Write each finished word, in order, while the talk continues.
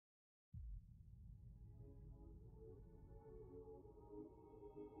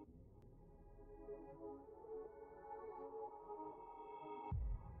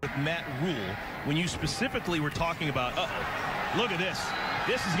with Matt Rule when you specifically were talking about, look at this.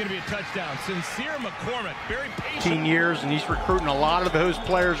 This is going to be a touchdown. Sincere McCormick, very patient. 15 years, and he's recruiting a lot of those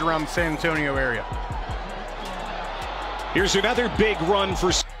players around the San Antonio area. Here's another big run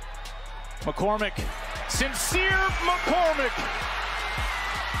for McCormick. Sincere McCormick.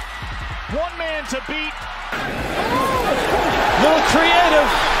 One man to beat. little creative.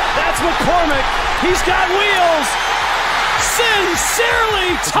 That's McCormick. He's got wheels.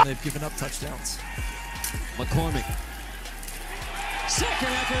 Sincerely. They've given up touchdowns. McCormick. Second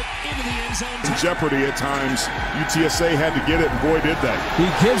effort into the end zone. In jeopardy at times. UTSA had to get it, and boy, did they. He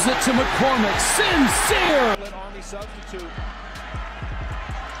gives it to McCormick. Sincere. Army substitute.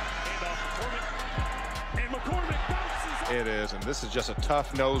 It is, and this is just a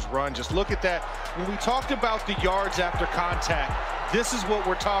tough nose run. Just look at that. When we talked about the yards after contact, this is what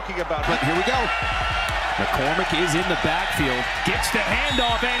we're talking about. But here we go. McCormick is in the backfield, gets the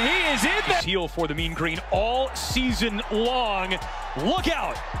handoff, and he is in the heel for the Mean Green all season long. Look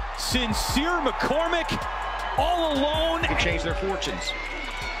out, Sincere McCormick all alone. Can change their fortunes.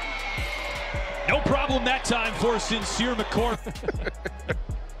 No problem that time for Sincere McCormick.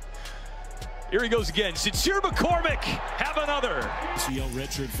 Here he goes again. Sincere McCormick, have another. UCL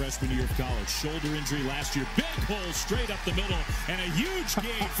redshirt freshman year of college. Shoulder injury last year. Big hole straight up the middle. And a huge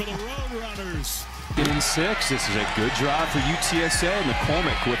gain for the Roadrunners. In 6, this is a good drive for UTSA.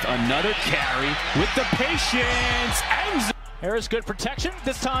 McCormick with another carry with the patience. And Harris, good protection.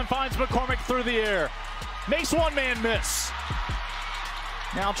 This time finds McCormick through the air. Makes one man miss.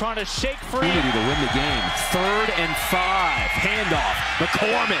 Now trying to shake free. To win the game. 3rd and 5. Handoff.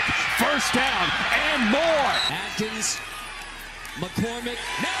 McCormick. First down and more. Atkins. McCormick.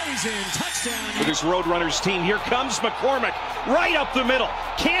 Now he's in. Touchdown. For this Roadrunners team, here comes McCormick. Right up the middle.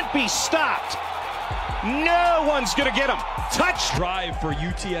 Can't be stopped. No one's going to get him. Touch. Drive for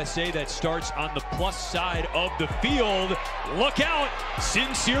UTSA that starts on the plus side of the field. Look out.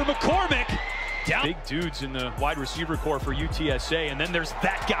 Sincere McCormick. Down. Big dudes in the wide receiver core for UTSA, and then there's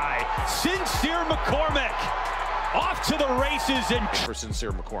that guy, Sincere McCormick, off to the races and For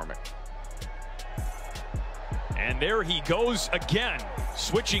Sincere McCormick. And there he goes again,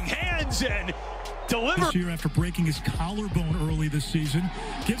 switching hands and delivers. This year after breaking his collarbone early this season,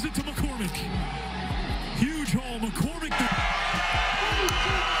 gives it to McCormick. Huge hole, McCormick.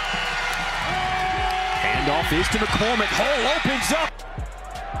 Handoff is to McCormick, hole opens up.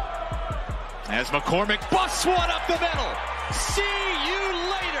 As McCormick busts one up the middle. See you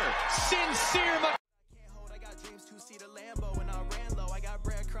later, Sincere McCormick. I got dreams to see the Lambo and I ran low. I got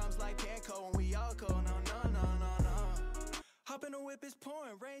breadcrumbs like panko and we all go no. Hop in the whip is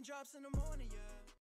pouring, raindrops in the morning, yeah.